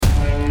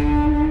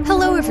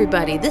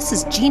everybody. This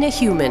is Gina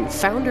Human,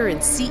 founder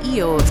and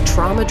CEO of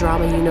Trauma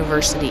Drama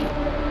University,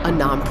 a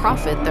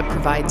nonprofit that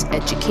provides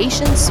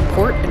education,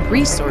 support, and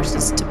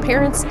resources to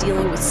parents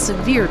dealing with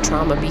severe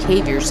trauma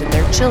behaviors in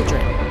their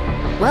children.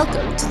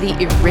 Welcome to the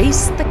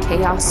Erase the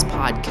Chaos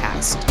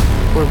podcast,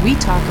 where we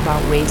talk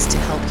about ways to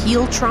help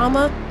heal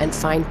trauma and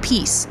find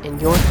peace in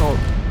your home.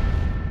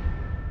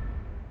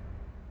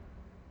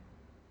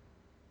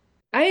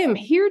 I am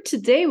here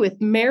today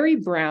with Mary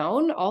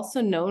Brown,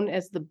 also known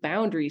as the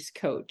Boundaries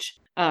Coach.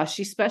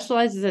 She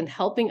specializes in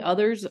helping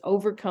others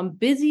overcome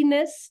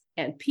busyness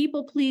and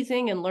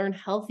people-pleasing and learn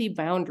healthy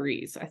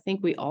boundaries. I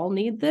think we all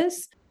need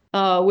this.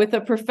 With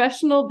a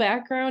professional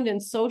background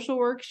in social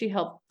work, she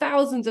helped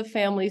thousands of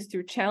families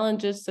through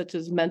challenges such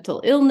as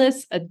mental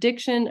illness,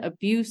 addiction,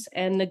 abuse,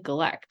 and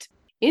neglect.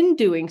 In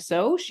doing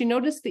so, she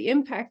noticed the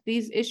impact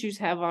these issues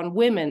have on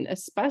women,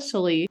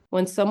 especially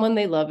when someone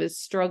they love is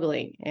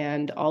struggling.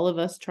 And all of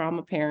us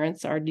trauma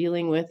parents are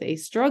dealing with a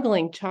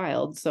struggling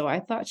child. So I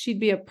thought she'd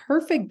be a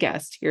perfect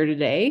guest here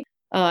today.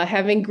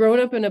 Having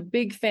grown up in a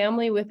big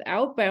family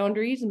without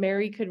boundaries,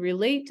 Mary could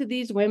relate to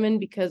these women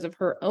because of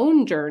her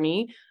own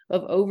journey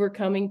of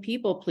overcoming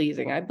people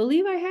pleasing. I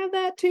believe I have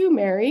that too,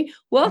 Mary.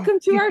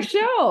 Welcome to our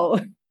show.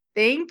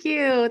 Thank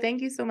you.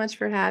 Thank you so much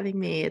for having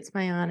me. It's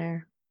my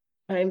honor.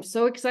 I'm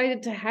so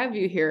excited to have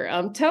you here.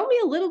 Tell me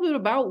a little bit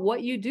about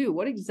what you do.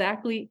 What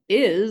exactly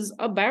is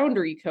a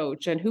boundary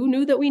coach, and who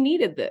knew that we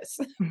needed this?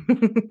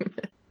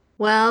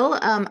 Well,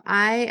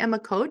 I am a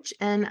coach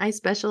and I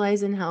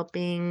specialize in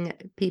helping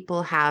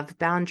people have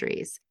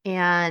boundaries.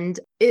 And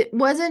it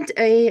wasn't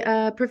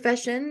a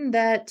profession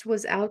that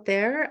was out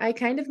there. I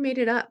kind of made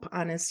it up,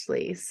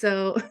 honestly.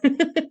 So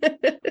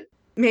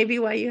maybe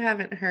why you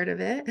haven't heard of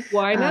it.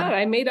 Why not?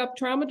 I made up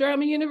Trauma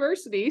Drama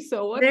University.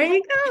 So what? There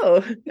you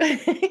go.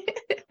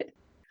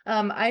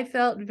 I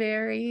felt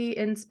very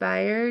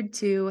inspired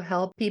to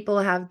help people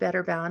have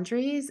better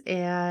boundaries,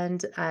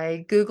 and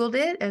I Googled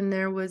it, and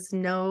there was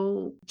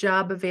no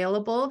job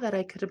available that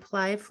I could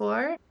apply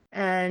for.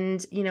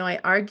 And, I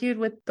argued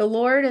with the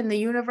Lord and the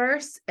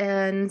universe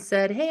and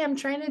said, hey, I'm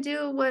trying to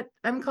do what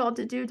I'm called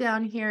to do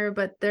down here,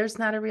 but there's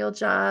not a real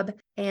job.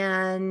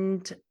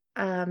 And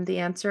the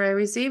answer I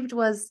received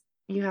was,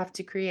 you have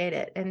to create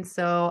it. And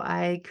so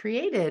I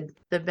created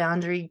the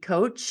Boundary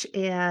Coach,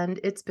 and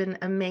it's been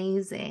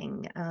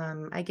amazing.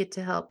 I get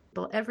to help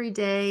people every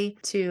day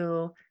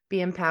to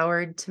be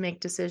empowered to make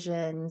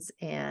decisions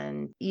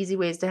and easy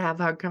ways to have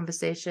hard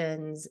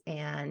conversations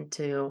and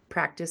to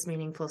practice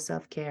meaningful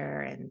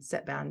self-care and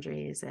set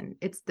boundaries. And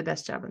it's the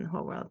best job in the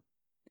whole world.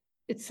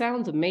 It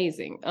sounds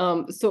amazing.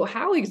 So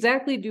how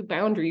exactly do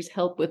boundaries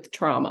help with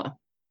trauma?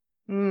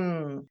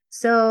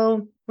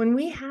 So when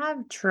we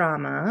have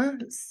trauma,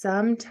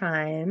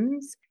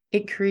 sometimes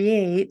it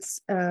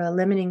creates a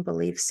limiting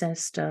belief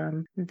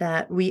system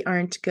that we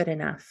aren't good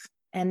enough.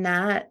 And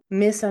that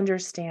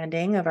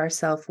misunderstanding of our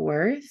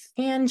self-worth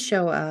can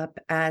show up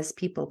as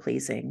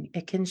people-pleasing.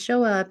 It can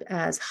show up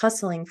as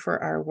hustling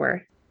for our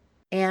worth.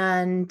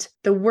 And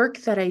the work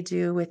that I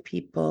do with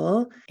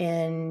people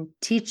in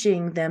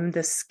teaching them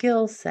the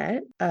skill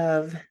set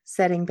of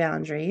setting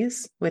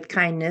boundaries with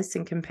kindness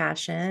and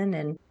compassion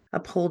and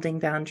upholding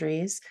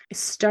boundaries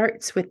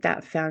starts with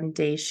that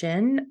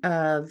foundation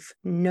of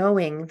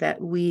knowing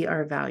that we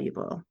are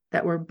valuable,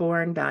 that we're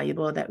born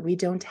valuable, that we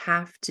don't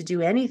have to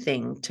do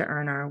anything to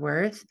earn our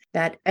worth,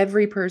 that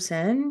every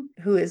person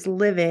who is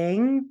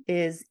living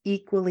is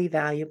equally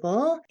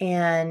valuable,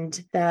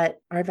 and that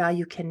our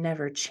value can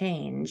never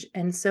change.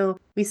 And so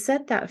we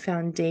set that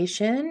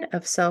foundation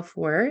of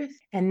self-worth,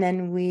 and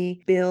then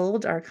we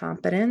build our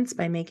confidence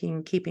by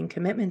keeping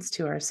commitments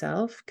to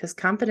ourselves, because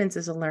confidence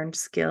is a learned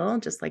skill,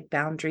 just like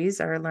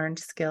boundaries are a learned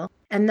skill.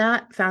 And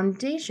that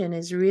foundation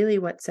is really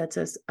what sets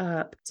us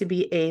up to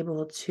be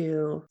able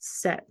to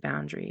set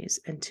boundaries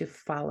and to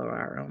follow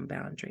our own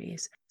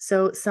boundaries.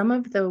 So some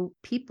of the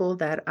people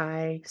that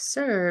I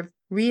serve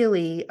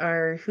really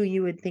are who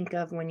you would think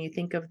of when you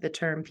think of the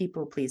term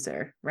people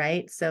pleaser,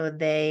 right? So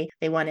they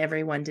want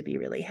everyone to be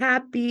really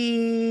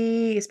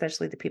happy,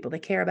 especially the people they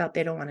care about.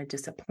 They don't want to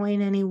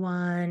disappoint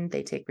anyone.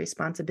 They take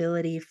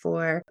responsibility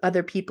for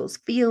other people's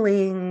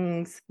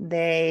feelings.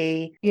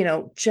 They,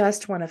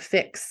 just want to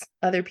fix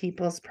other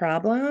people's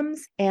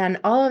problems. And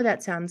all of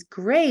that sounds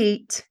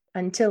great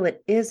until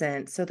it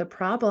isn't. So the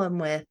problem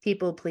with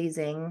people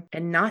pleasing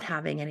and not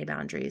having any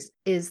boundaries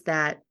is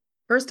that,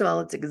 first of all,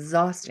 it's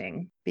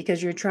exhausting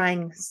because you're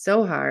trying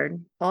so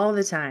hard all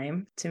the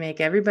time to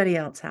make everybody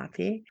else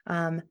happy.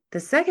 The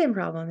second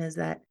problem is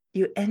that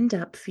you end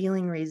up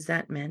feeling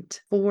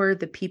resentment for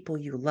the people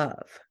you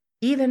love,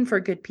 even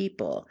for good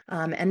people.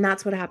 And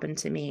that's what happened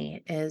to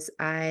me is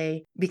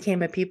I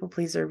became a people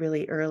pleaser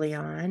really early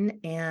on,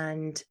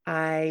 and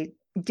I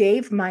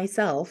gave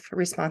myself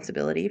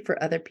responsibility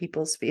for other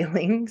people's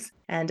feelings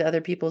and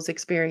other people's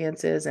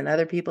experiences and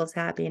other people's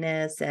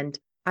happiness. And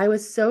I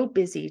was so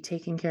busy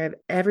taking care of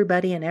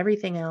everybody and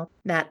everything else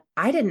that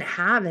I didn't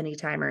have any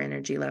time or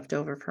energy left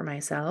over for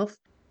myself.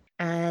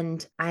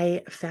 And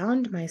I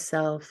found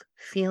myself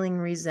feeling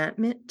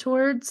resentment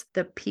towards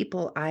the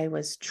people I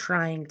was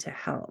trying to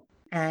help.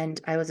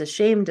 And I was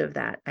ashamed of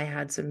that. I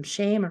had some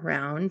shame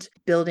around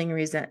building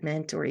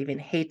resentment or even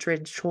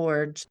hatred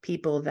towards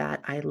people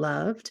that I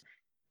loved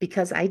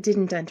because I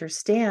didn't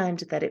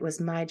understand that it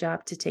was my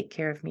job to take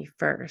care of me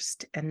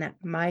first and that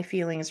my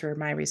feelings were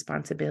my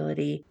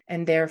responsibility.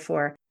 And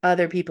therefore,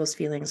 other people's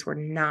feelings were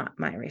not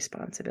my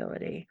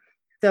responsibility.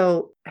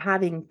 So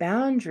having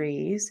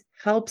boundaries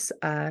helps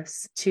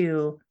us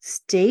to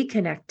stay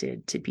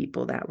connected to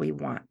people that we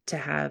want to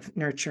have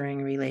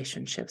nurturing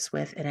relationships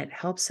with. And it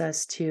helps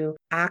us to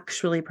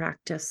actually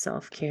practice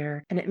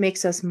self-care, and it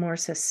makes us more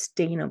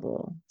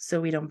sustainable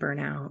so we don't burn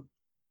out.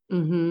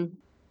 Mm-hmm.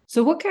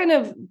 So what kind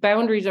of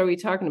boundaries are we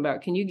talking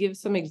about? Can you give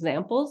some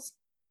examples?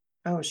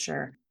 Oh,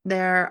 sure.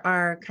 There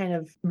are kind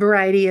of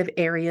variety of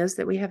areas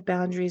that we have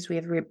boundaries. We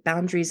have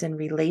boundaries in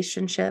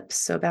relationships.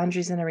 So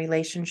boundaries in a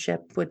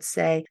relationship would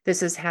say,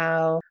 this is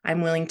how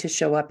I'm willing to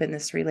show up in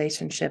this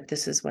relationship.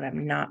 This is what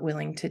I'm not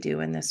willing to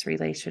do in this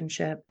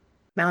relationship.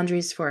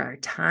 Boundaries for our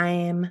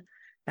time,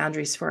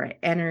 boundaries for our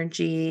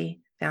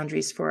energy,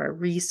 boundaries for our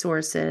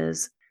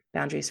resources,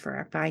 boundaries for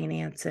our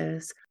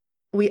finances.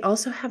 We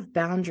also have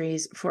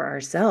boundaries for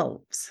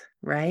ourselves,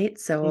 right?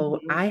 So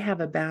Mm-hmm. I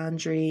have a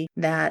boundary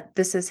that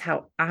this is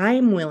how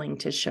I'm willing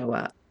to show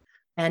up.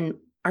 And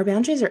our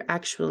boundaries are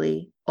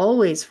actually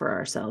always for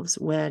ourselves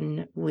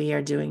when we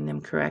are doing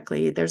them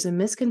correctly. There's a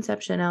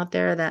misconception out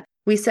there that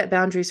we set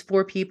boundaries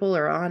for people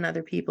or on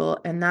other people,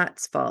 and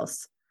that's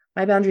false.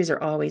 My boundaries are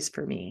always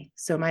for me.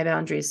 So my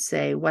boundaries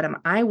say, what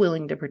am I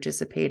willing to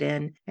participate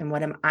in and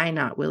what am I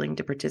not willing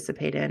to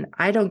participate in?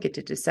 I don't get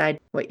to decide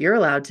what you're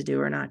allowed to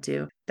do or not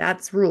do.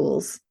 That's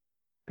rules.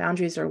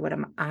 Boundaries are what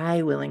am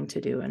I willing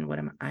to do and what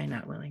am I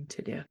not willing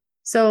to do.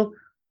 So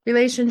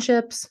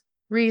relationships,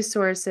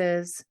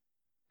 resources,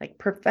 like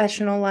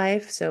professional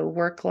life, so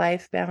work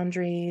life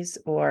boundaries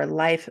or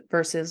life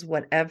versus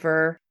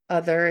whatever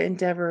other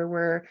endeavor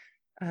we're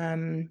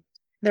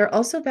there are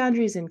also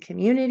boundaries in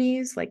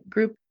communities, like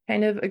group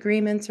kind of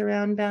agreements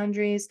around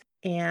boundaries.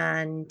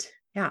 And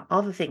yeah,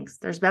 all the things.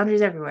 There's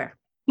boundaries everywhere.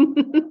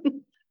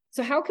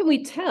 So how can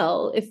we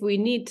tell if we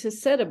need to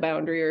set a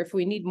boundary or if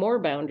we need more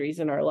boundaries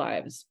in our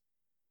lives?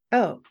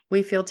 Oh,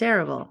 we feel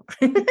terrible.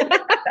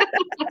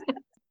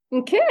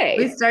 Okay.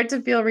 We start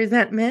to feel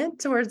resentment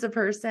towards a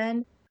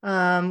person.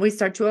 We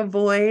start to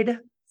avoid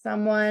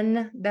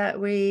someone that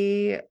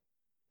we,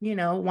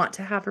 want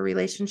to have a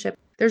relationship.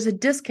 There's a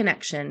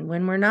disconnection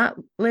when we're not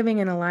living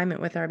in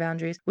alignment with our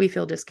boundaries. We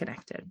feel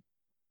disconnected.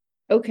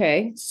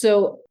 Okay.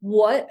 So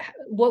what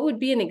would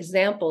be an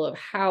example of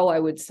how I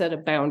would set a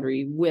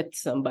boundary with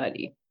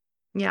somebody?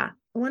 Yeah.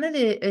 An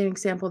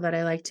example that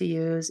I like to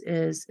use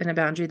is in a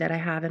boundary that I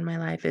have in my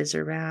life is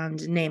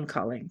around name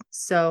calling.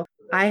 So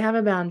I have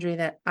a boundary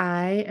that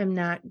I am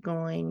not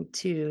going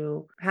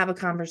to have a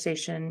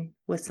conversation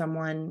with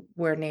someone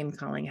where name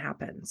calling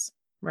happens,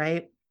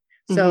 right?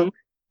 Mm-hmm. So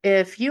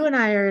if you and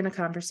I are in a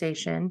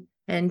conversation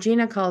and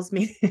Gina calls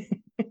me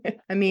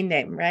a mean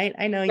name, right?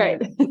 I know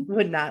Right. you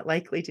would not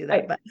likely do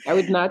that, but I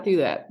would not do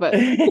that, but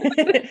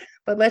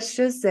but let's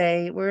just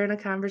say we're in a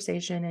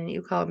conversation and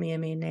you called me a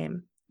mean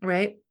name,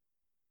 right?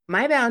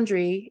 My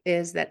boundary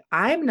is that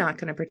I'm not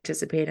going to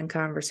participate in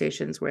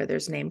conversations where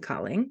there's name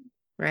calling,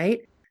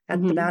 right?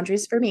 That's the mm-hmm.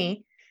 boundaries for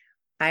me.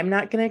 I'm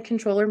not going to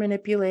control or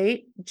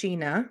manipulate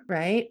Gina,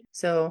 right?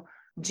 So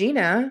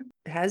Gina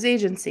has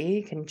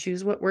agency, can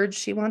choose what words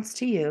she wants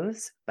to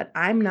use, but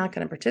I'm not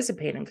going to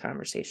participate in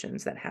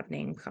conversations that have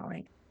name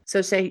calling.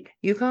 So say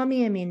you call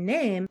me a mean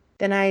name,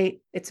 then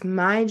it's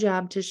my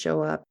job to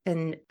show up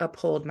and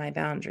uphold my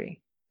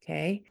boundary.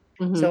 Okay.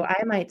 So Mm-hmm.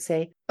 I might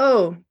say,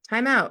 oh,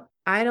 time out.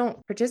 I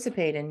don't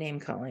participate in name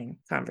calling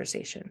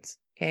conversations.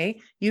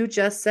 Okay. You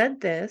just said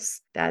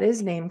this. That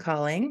is name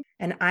calling.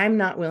 And I'm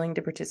not willing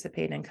to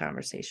participate in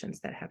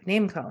conversations that have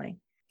name calling.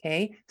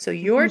 Okay. So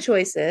your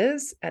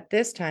choices at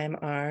this time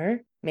are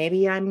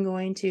maybe I'm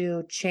going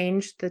to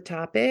change the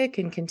topic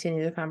and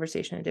continue the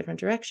conversation in a different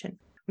direction.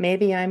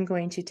 Maybe I'm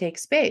going to take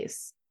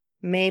space.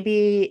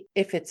 Maybe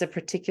if it's a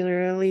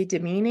particularly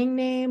demeaning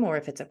name or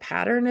if it's a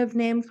pattern of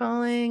name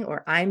calling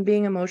or I'm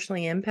being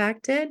emotionally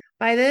impacted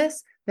by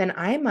this, then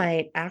I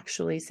might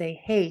actually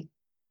say, hey,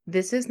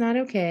 this is not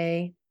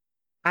okay.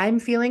 I'm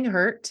feeling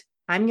hurt.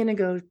 I'm going to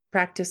go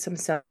practice some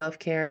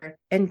self-care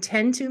and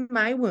tend to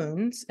my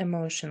wounds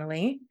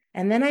emotionally.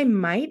 And then I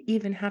might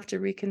even have to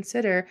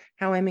reconsider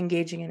how I'm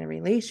engaging in a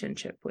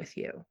relationship with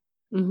you,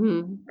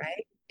 Mm-hmm.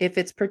 right? If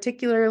it's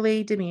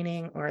particularly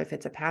demeaning or if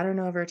it's a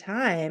pattern over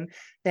time,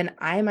 then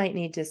I might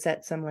need to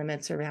set some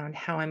limits around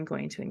how I'm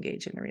going to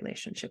engage in a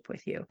relationship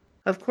with you.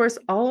 Of course,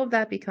 all of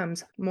that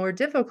becomes more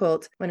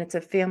difficult when it's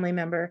a family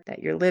member that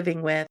you're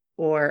living with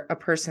or a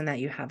person that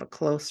you have a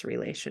close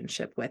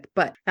relationship with.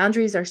 But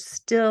boundaries are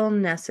still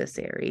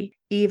necessary,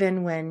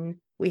 even when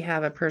we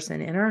have a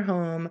person in our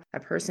home, a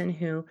person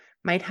who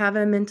might have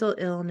a mental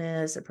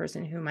illness, a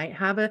person who might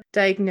have a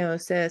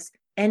diagnosis,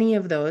 any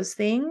of those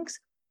things.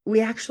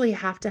 we actually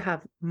have to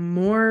have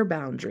more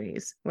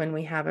boundaries when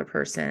we have a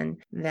person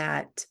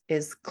that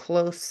is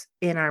close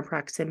in our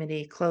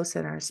proximity, close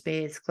in our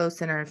space,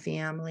 close in our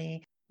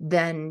family,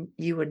 than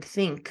you would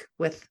think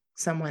with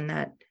someone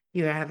that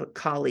you have a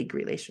colleague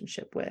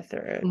relationship with or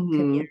a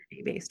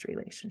community-based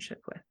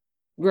relationship with.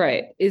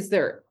 Right. Is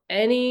there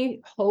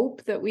any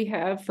hope that we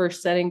have for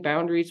setting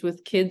boundaries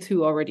with kids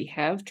who already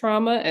have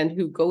trauma and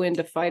who go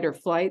into fight or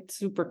flight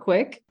super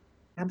quick?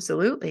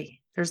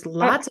 Absolutely. There's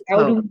lots of How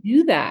hope. do we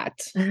do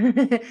that?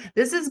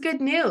 This is good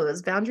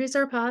news. Boundaries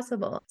are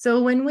possible.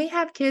 So when we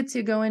have kids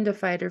who go into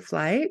fight or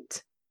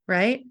flight,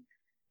 right?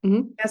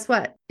 Guess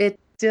what?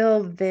 It's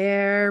still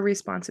their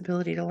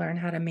responsibility to learn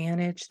how to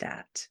manage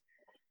that.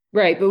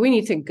 Right. But we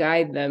need to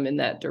guide them in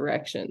that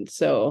direction.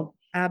 So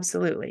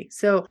absolutely.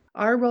 So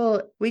our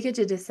role, we get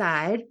to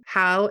decide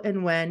how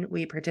and when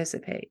we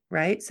participate,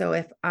 right? So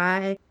if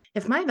my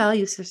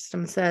value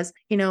system says,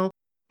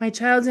 my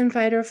child's in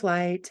fight or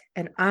flight,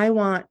 and I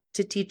want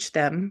to teach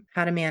them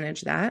how to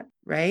manage that,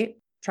 right?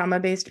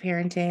 Trauma-based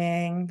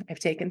parenting. I've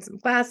taken some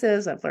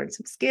classes. I've learned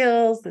some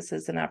skills. This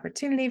is an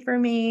opportunity for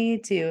me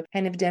to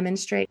kind of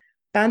demonstrate.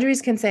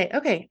 Boundaries can say,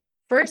 okay,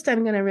 first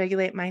I'm going to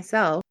regulate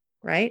myself,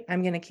 right?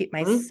 I'm going to keep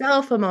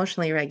myself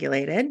emotionally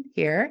regulated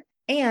here,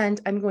 and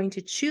I'm going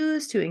to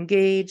choose to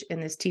engage in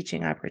this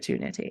teaching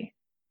opportunity,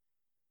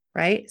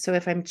 right? So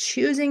if I'm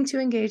choosing to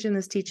engage in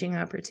this teaching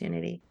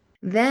opportunity,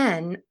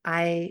 then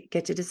I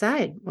get to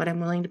decide what I'm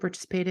willing to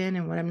participate in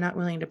and what I'm not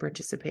willing to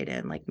participate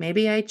in. Like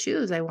maybe I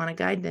choose, I want to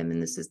guide them, and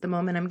this is the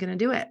moment I'm going to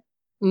do it.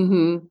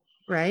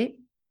 Right?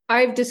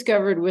 I've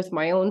discovered with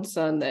my own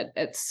son that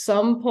at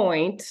some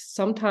point,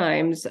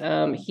 sometimes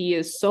he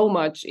is so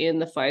much in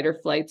the fight or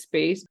flight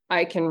space,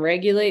 I can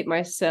regulate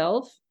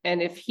myself.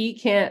 And if he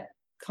can't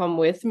come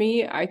with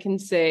me, I can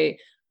say,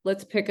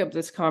 let's pick up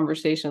this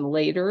conversation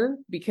later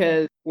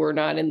because we're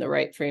not in the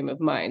right frame of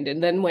mind.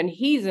 And then when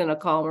he's in a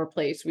calmer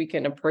place, we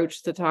can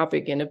approach the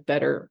topic in a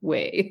better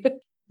way.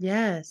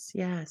 Yes,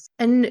 yes.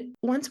 And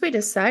once we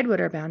decide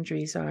what our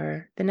boundaries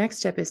are, the next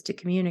step is to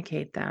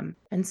communicate them.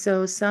 And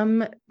so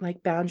some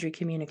like boundary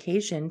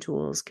communication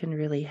tools can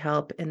really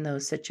help in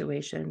those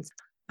situations.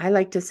 I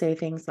like to say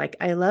things like,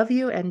 I love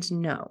you and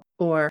no,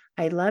 or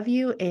I love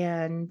you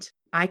and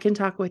I can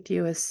talk with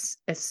you as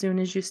soon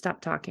as you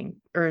stop talking,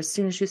 or as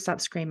soon as you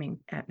stop screaming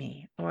at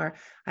me, or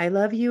I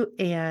love you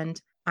and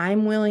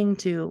I'm willing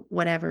to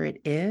whatever it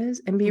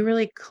is, and be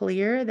really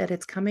clear that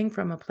it's coming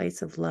from a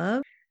place of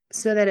love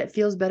so that it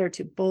feels better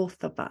to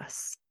both of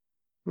us,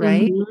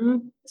 right?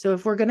 So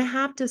if we're going to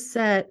have to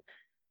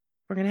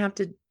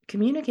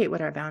communicate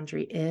what our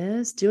boundary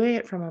is, doing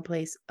it from a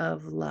place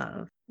of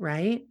love,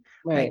 right?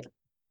 Right. Like,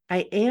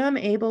 I am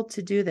able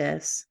to do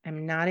this.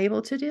 I'm not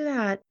able to do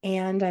that.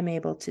 And I'm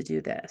able to do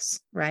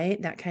this,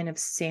 right? That kind of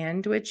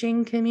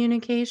sandwiching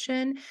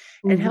communication.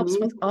 It helps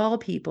with all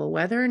people,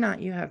 whether or not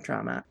you have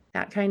trauma.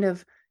 That kind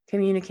of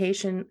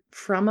communication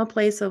from a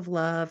place of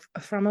love,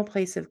 from a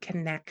place of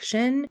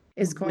connection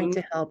is going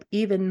to help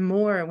even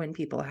more when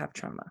people have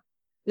trauma.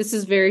 This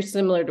is very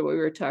similar to what we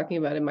were talking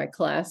about in my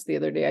class the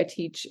other day. I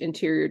teach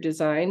interior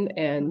design,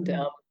 and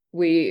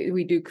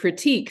we do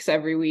critiques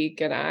every week,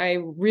 and I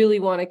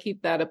really want to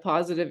keep that a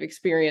positive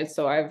experience.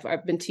 So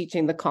I've been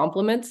teaching the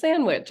compliment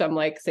sandwich. I'm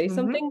like, say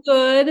something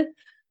good,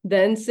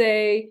 then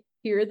say,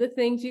 here are the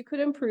things you could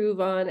improve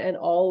on, and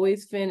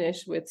always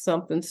finish with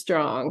something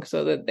strong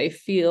so that they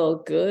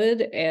feel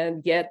good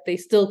and yet they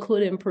still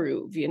could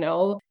improve,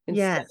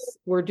 Instead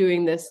we're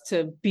doing this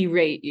to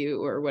berate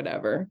you or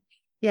whatever.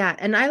 Yeah.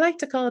 And I like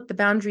to call it the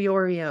boundary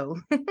Oreo.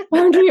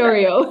 Boundary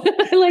Oreo.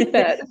 I like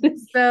that.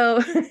 So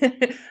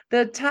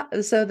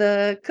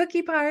the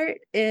cookie part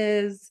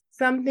is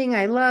something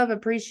I love,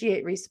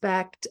 appreciate,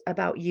 respect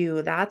about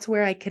you. That's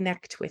where I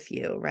connect with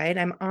you, right?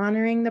 I'm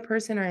honoring the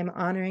person, or I'm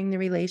honoring the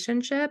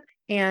relationship.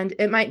 And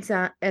it might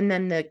sound, and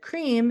then the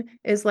cream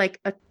is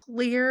like a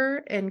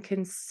clear and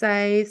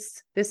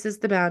concise, this is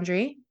the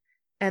boundary.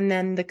 And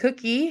then the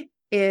cookie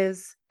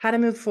is how to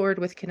move forward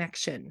with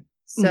connection.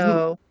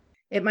 So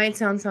it might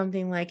sound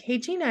something like, hey,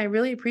 Gina, I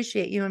really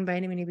appreciate you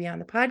inviting me to be on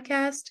the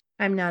podcast.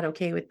 I'm not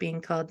okay with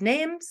being called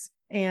names,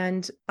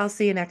 and I'll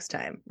see you next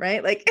time,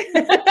 right? Like,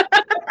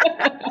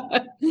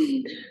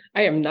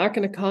 I am not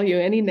going to call you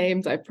any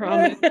names, I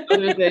promise,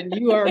 other than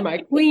you are my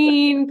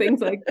queen,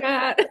 things like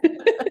that.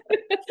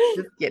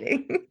 Just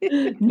kidding.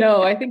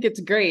 No, I think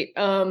it's great.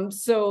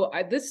 So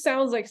this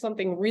sounds like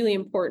something really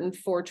important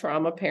for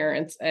trauma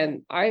parents,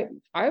 and I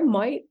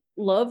might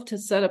love to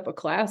set up a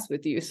class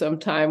with you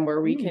sometime where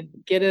we can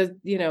get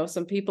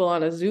some people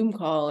on a Zoom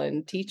call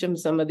and teach them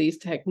some of these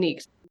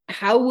techniques.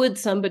 How would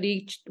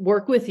somebody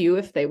work with you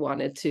if they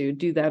wanted to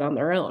do that on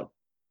their own?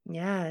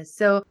 Yeah.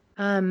 So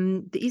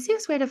the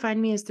easiest way to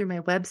find me is through my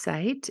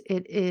website.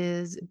 It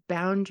is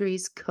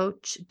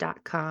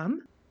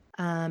boundariescoach.com.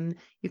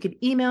 You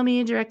can email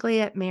me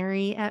directly at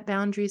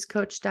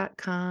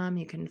mary@boundariescoach.com.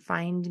 You can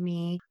find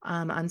me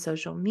on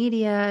social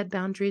media at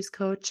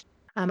boundariescoach.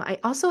 I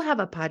also have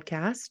a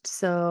podcast.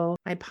 So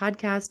my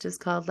podcast is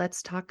called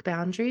Let's Talk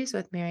Boundaries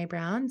with Mary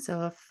Brown.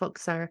 So if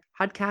folks are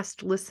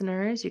podcast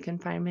listeners, you can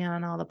find me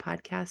on all the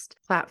podcast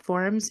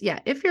platforms. Yeah,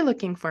 if you're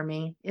looking for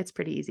me, it's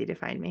pretty easy to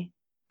find me.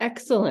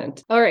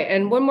 Excellent. All right.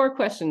 And one more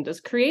question. Does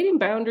creating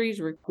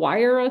boundaries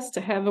require us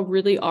to have a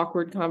really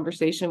awkward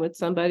conversation with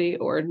somebody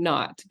or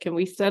not? Can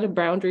we set a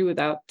boundary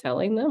without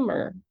telling them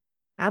or?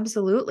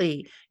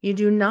 Absolutely. You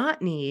do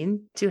not need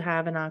to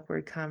have an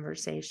awkward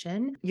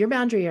conversation. Your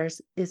boundary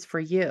is for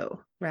you,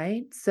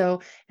 right? So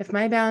if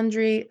my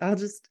boundary, I'll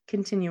just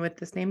continue with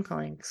this name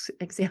calling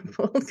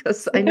example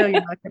because I know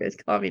you're not going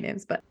to call me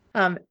names, but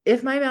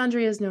if my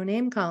boundary is no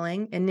name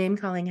calling and name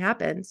calling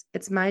happens,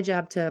 it's my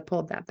job to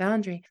uphold that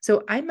boundary.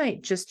 So I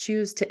might just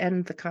choose to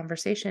end the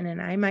conversation and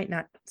I might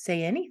not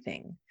say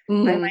anything.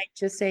 Mm-hmm. I might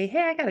just say,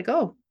 hey, I got to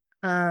go.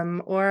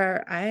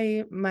 Or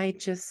I might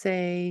just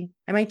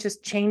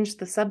change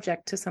the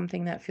subject to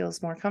something that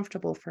feels more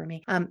comfortable for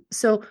me.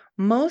 So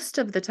most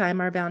of the time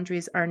our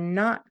boundaries are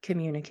not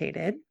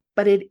communicated,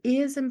 but it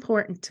is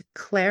important to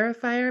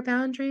clarify our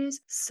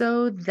boundaries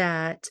so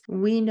that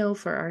we know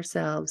for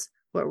ourselves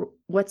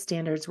what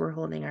standards we're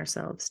holding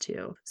ourselves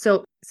to.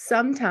 So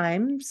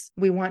sometimes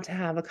we want to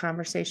have a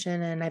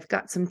conversation, and I've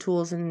got some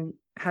tools in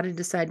how to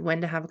decide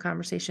when to have a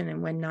conversation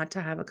and when not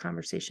to have a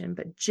conversation.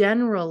 But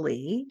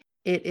generally,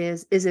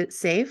 is it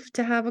safe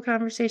to have a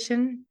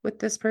conversation with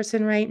this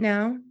person right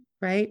now?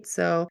 Right?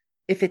 So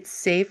if it's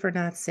safe or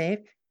not safe,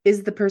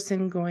 is the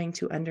person going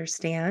to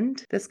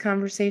understand this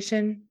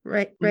conversation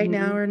right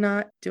now or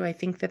not? Do I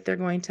think that they're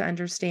going to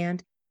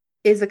understand?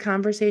 Is the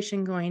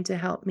conversation going to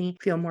help me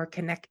feel more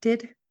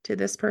connected to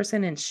this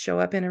person and show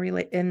up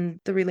in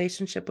the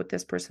relationship with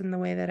this person the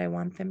way that I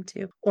want them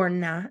to, or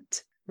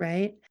not?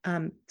 Right?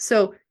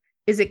 So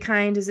is it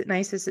kind? Is it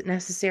nice? Is it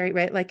necessary?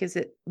 Right? Like, is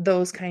it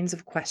those kinds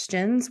of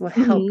questions will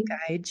help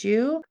guide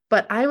you?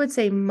 But I would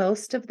say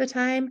most of the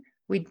time,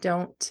 we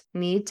don't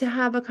need to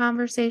have a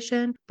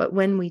conversation. But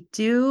when we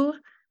do,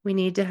 we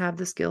need to have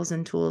the skills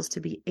and tools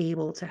to be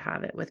able to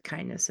have it with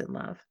kindness and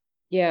love.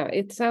 Yeah,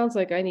 it sounds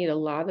like I need a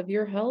lot of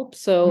your help.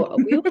 So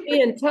we'll be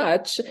in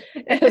touch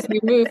as we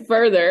move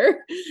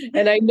further.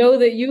 And I know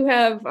that you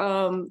have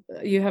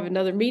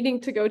another meeting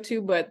to go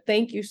to, but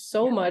thank you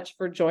so much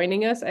for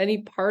joining us.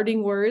 Any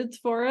parting words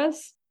for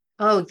us?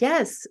 Oh,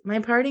 yes. My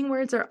parting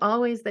words are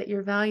always that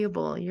you're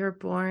valuable. You're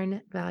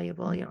born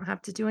valuable. You don't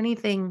have to do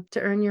anything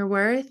to earn your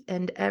worth,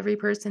 and every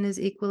person is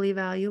equally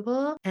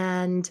valuable.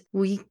 And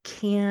we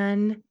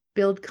can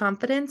build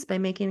confidence by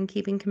making and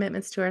keeping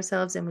commitments to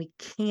ourselves, and we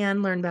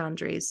can learn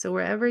boundaries. So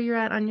wherever you're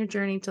at on your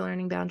journey to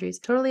learning boundaries,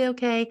 totally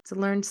okay. It's a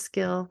learned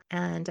skill,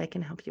 and I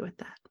can help you with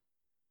that.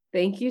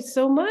 Thank you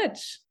so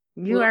much.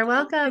 You are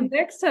welcome.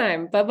 Next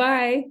time.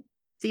 Bye-bye.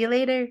 See you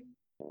later.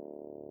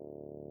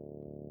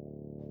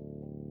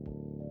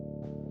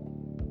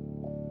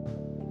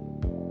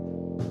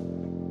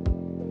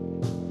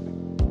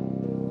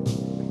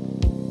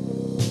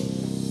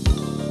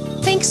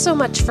 Thanks so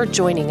much for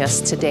joining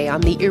us today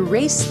on the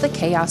Erase the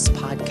Chaos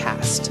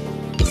podcast.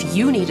 If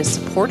you need a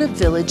supportive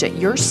village at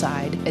your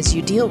side as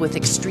you deal with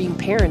extreme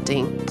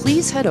parenting,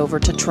 please head over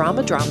to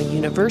Trauma Drama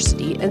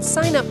University and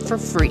sign up for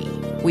free.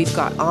 We've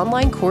got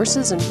online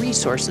courses and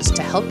resources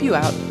to help you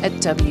out at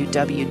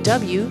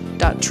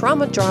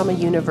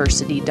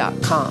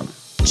www.traumadramauniversity.com.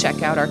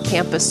 Check out our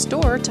campus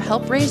store to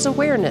help raise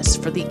awareness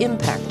for the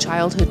impact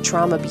childhood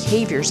trauma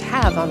behaviors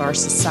have on our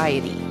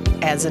society.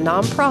 As a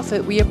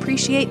nonprofit, we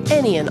appreciate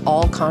any and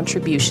all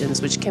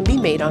contributions which can be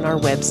made on our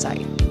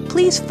website.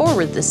 Please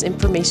forward this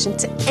information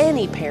to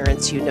any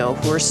parents you know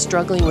who are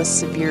struggling with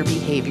severe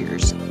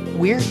behaviors.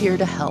 We're here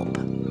to help.